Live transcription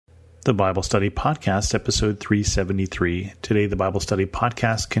The Bible Study Podcast, episode 373. Today, the Bible Study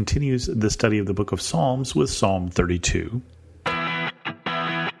Podcast continues the study of the book of Psalms with Psalm 32.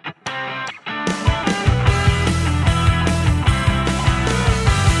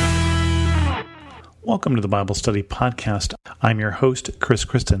 Welcome to the Bible Study Podcast. I'm your host, Chris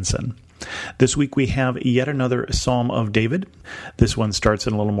Christensen. This week we have yet another Psalm of David. This one starts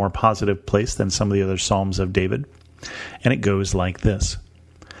in a little more positive place than some of the other Psalms of David, and it goes like this.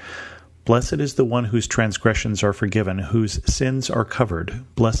 Blessed is the one whose transgressions are forgiven, whose sins are covered.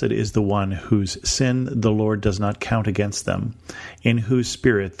 Blessed is the one whose sin the Lord does not count against them, in whose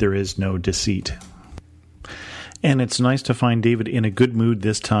spirit there is no deceit. And it's nice to find David in a good mood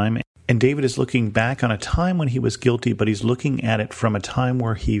this time. And David is looking back on a time when he was guilty, but he's looking at it from a time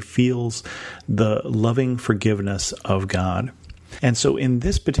where he feels the loving forgiveness of God. And so in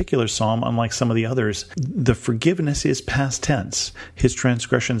this particular psalm, unlike some of the others, the forgiveness is past tense. His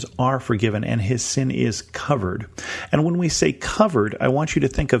transgressions are forgiven and his sin is covered. And when we say covered, I want you to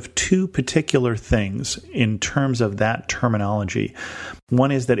think of two particular things in terms of that terminology.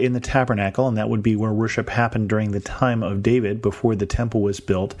 One is that in the tabernacle, and that would be where worship happened during the time of David before the temple was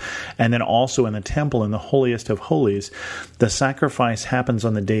built, and then also in the temple in the holiest of holies, the sacrifice happens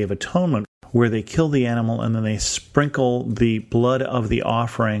on the Day of Atonement, where they kill the animal and then they sprinkle the blood of the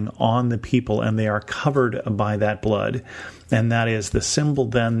offering on the people, and they are covered by that blood. And that is the symbol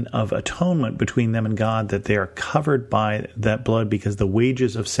then of atonement between them and God, that they are covered by that blood because the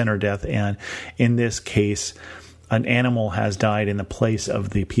wages of sin are death, and in this case, an animal has died in the place of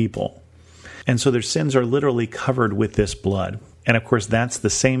the people. And so their sins are literally covered with this blood. And of course, that's the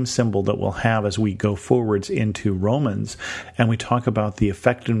same symbol that we'll have as we go forwards into Romans, and we talk about the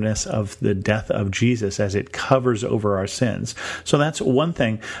effectiveness of the death of Jesus as it covers over our sins. So that's one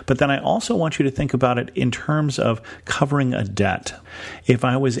thing. But then I also want you to think about it in terms of covering a debt. If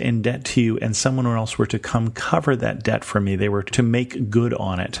I was in debt to you and someone else were to come cover that debt for me, they were to make good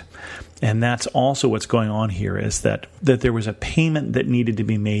on it. And that's also what's going on here, is that there was a payment that needed to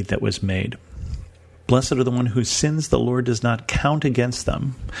be made that was made. Blessed are the one whose sins the Lord does not count against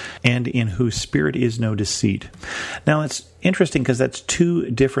them, and in whose spirit is no deceit. Now, it's interesting because that's two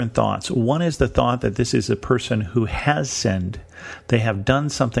different thoughts. One is the thought that this is a person who has sinned. They have done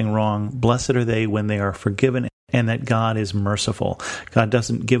something wrong. Blessed are they when they are forgiven, and that God is merciful. God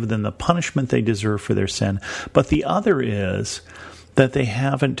doesn't give them the punishment they deserve for their sin. But the other is that they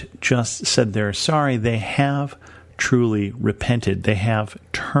haven't just said they're sorry. They have truly repented. They have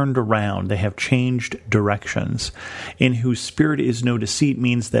turned around. They have changed directions. In whose spirit is no deceit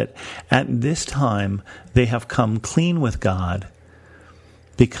means that at this time they have come clean with God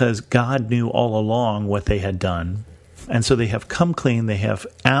because God knew all along what they had done. And so they have come clean, they have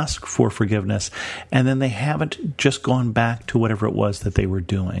asked for forgiveness, and then they haven't just gone back to whatever it was that they were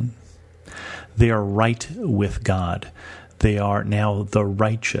doing. They are right with God. They are now the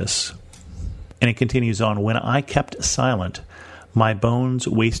righteous. And it continues on, when I kept silent, my bones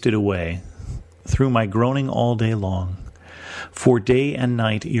wasted away through my groaning all day long. For day and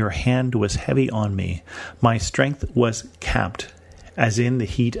night your hand was heavy on me. My strength was capped, as in the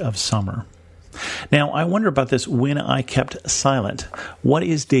heat of summer. Now, I wonder about this, when I kept silent. What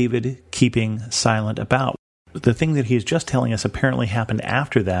is David keeping silent about? The thing that he is just telling us apparently happened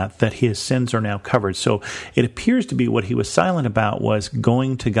after that his sins are now covered. So it appears to be what he was silent about was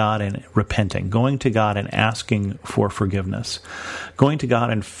going to God and repenting, going to God and asking for forgiveness, going to God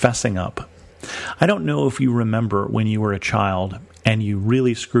and fessing up. I don't know if you remember when you were a child and you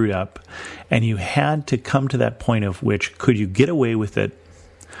really screwed up and you had to come to that point of which, could you get away with it,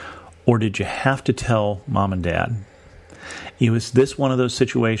 or did you have to tell mom and dad? Was this one of those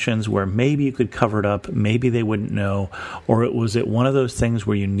situations where maybe you could cover it up, maybe they wouldn't know, or was it one of those things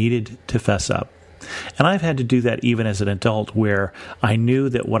where you needed to fess up? And I've had to do that even as an adult, where I knew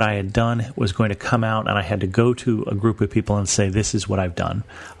that what I had done was going to come out, and I had to go to a group of people and say, this is what I've done.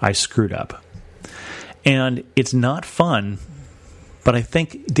 I screwed up. And it's not fun, but I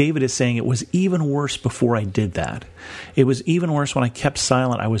think David is saying it was even worse before I did that. It was even worse when I kept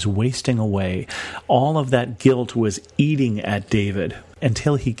silent. I was wasting away. All of that guilt was eating at David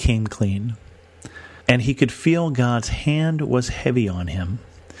until he came clean. And he could feel God's hand was heavy on him.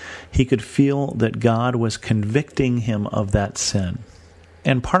 He could feel that God was convicting him of that sin.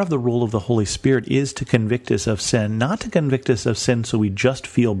 And part of the role of the Holy Spirit is to convict us of sin, not to convict us of sin so we just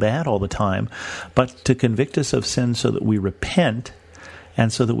feel bad all the time, but to convict us of sin so that we repent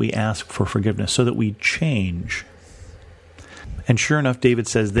and so that we ask for forgiveness, so that we change. And sure enough, David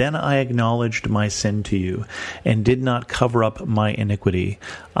says, "Then I acknowledged my sin to you, and did not cover up my iniquity.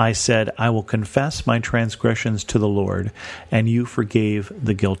 I said, I will confess my transgressions to the Lord, and you forgave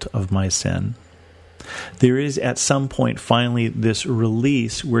the guilt of my sin." There is at some point finally this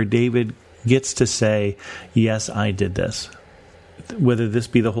release where David gets to say, yes, I did this. Whether this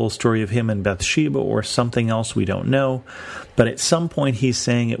be the whole story of him and Bathsheba or something else, we don't know. But at some point he's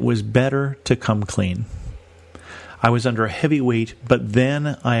saying it was better to come clean. I was under a heavy weight, but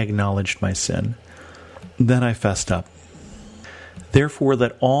then I acknowledged my sin. Then I fessed up. Therefore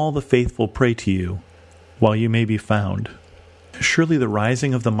let all the faithful pray to you while you may be found. Surely the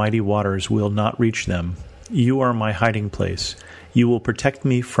rising of the mighty waters will not reach them. You are my hiding place. You will protect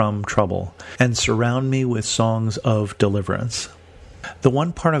me from trouble and surround me with songs of deliverance. The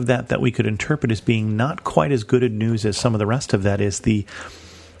one part of that we could interpret as being not quite as good a news as some of the rest of that is the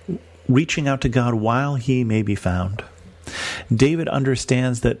reaching out to God while he may be found. David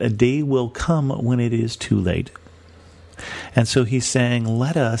understands that a day will come when it is too late. And so he's saying,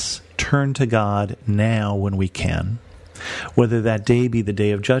 let us turn to God now when we can. Whether that day be the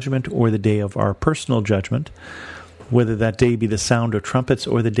day of judgment or the day of our personal judgment, whether that day be the sound of trumpets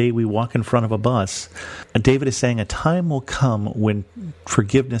or the day we walk in front of a bus, David is saying a time will come when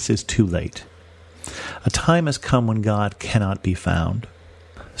forgiveness is too late. A time has come when God cannot be found.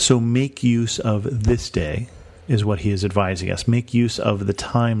 So make use of this day, is what he is advising us. Make use of the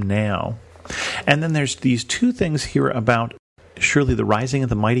time now. And then there's these two things here about surely the rising of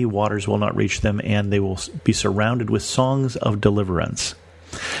the mighty waters will not reach them, and they will be surrounded with songs of deliverance.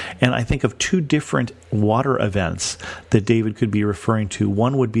 And I think of two different water events that David could be referring to.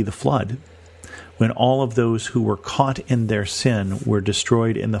 One would be the flood, when all of those who were caught in their sin were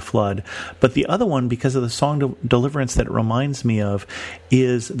destroyed in the flood. But the other one, because of the song of deliverance that it reminds me of,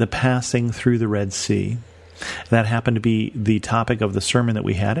 is the passing through the Red Sea. That happened to be the topic of the sermon that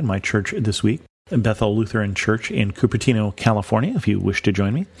we had in my church this week, Bethel Lutheran Church in Cupertino, California, if you wish to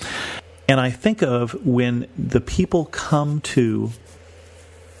join me. And I think of when the people come to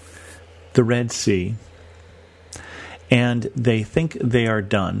the Red Sea, and they think they are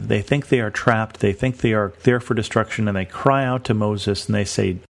done. They think they are trapped. They think they are there for destruction, and they cry out to Moses, and they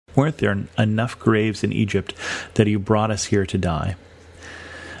say, weren't there enough graves in Egypt that you brought us here to die?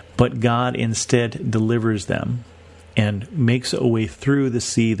 But God instead delivers them and makes a way through the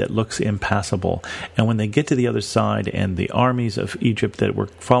sea that looks impassable. And when they get to the other side and the armies of Egypt that were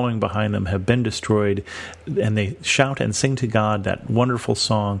following behind them have been destroyed, and they shout and sing to God that wonderful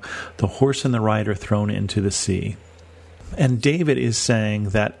song, "The horse and the rider thrown into the sea." And David is saying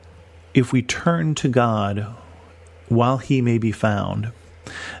that if we turn to God while he may be found,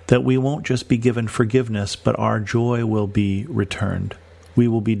 that we won't just be given forgiveness, but our joy will be returned. We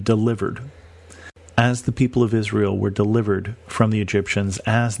will be delivered. As the people of Israel were delivered from the Egyptians,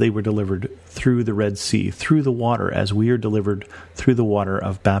 as they were delivered through the Red Sea, through the water, as we are delivered through the water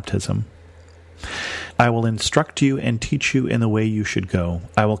of baptism. I will instruct you and teach you in the way you should go.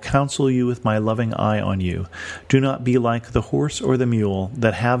 I will counsel you with my loving eye on you. Do not be like the horse or the mule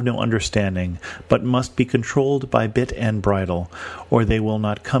that have no understanding, but must be controlled by bit and bridle, or they will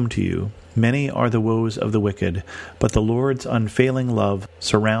not come to you. Many are the woes of the wicked, but the Lord's unfailing love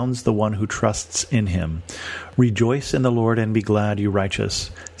surrounds the one who trusts in him. Rejoice in the Lord and be glad, you righteous.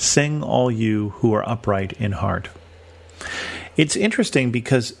 Sing, all you who are upright in heart. It's interesting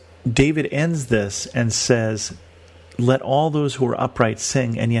because David ends this and says, let all those who are upright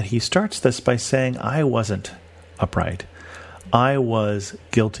sing, and yet he starts this by saying, I wasn't upright. I was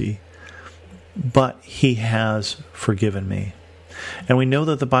guilty, but he has forgiven me. And we know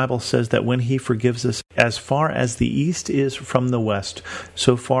that the Bible says that when he forgives us, as far as the east is from the west,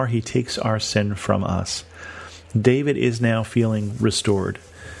 so far he takes our sin from us. David is now feeling restored.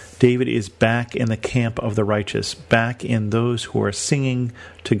 David is back in the camp of the righteous, back in those who are singing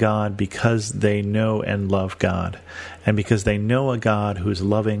to God because they know and love God, and because they know a God whose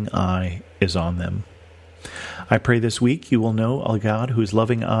loving eye is on them. I pray this week you will know a God whose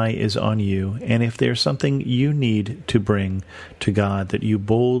loving eye is on you, and if there's something you need to bring to God, that you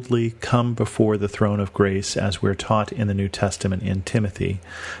boldly come before the throne of grace, as we're taught in the New Testament in Timothy,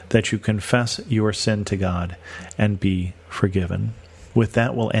 that you confess your sin to God and be forgiven. With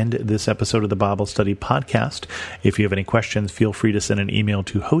that, we'll end this episode of the Bible Study Podcast. If you have any questions, feel free to send an email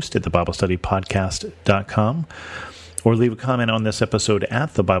to host@thebiblestudypodcast.com. or leave a comment on this episode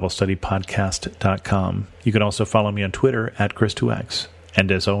at thebiblestudypodcast.com. You can also follow me on Twitter at Chris2X.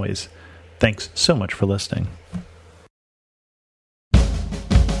 And as always, thanks so much for listening.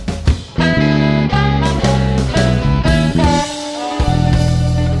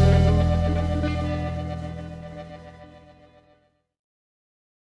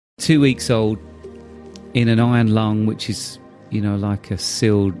 2 weeks old in an iron lung, which is, like a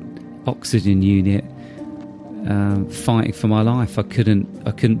sealed oxygen unit, fighting for my life. I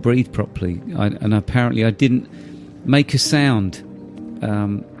couldn't breathe properly, and apparently I didn't make a sound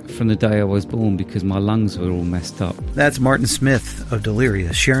from the day I was born because my lungs were all messed up. That's Martin Smith of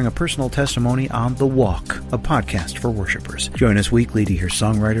Delirious sharing a personal testimony on The Walk, a podcast for worshipers. Join us weekly to hear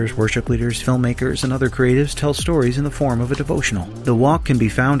songwriters, worship leaders, filmmakers, and other creatives tell stories in the form of a devotional. The Walk can be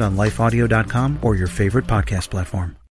found on lifeaudio.com or your favorite podcast platform.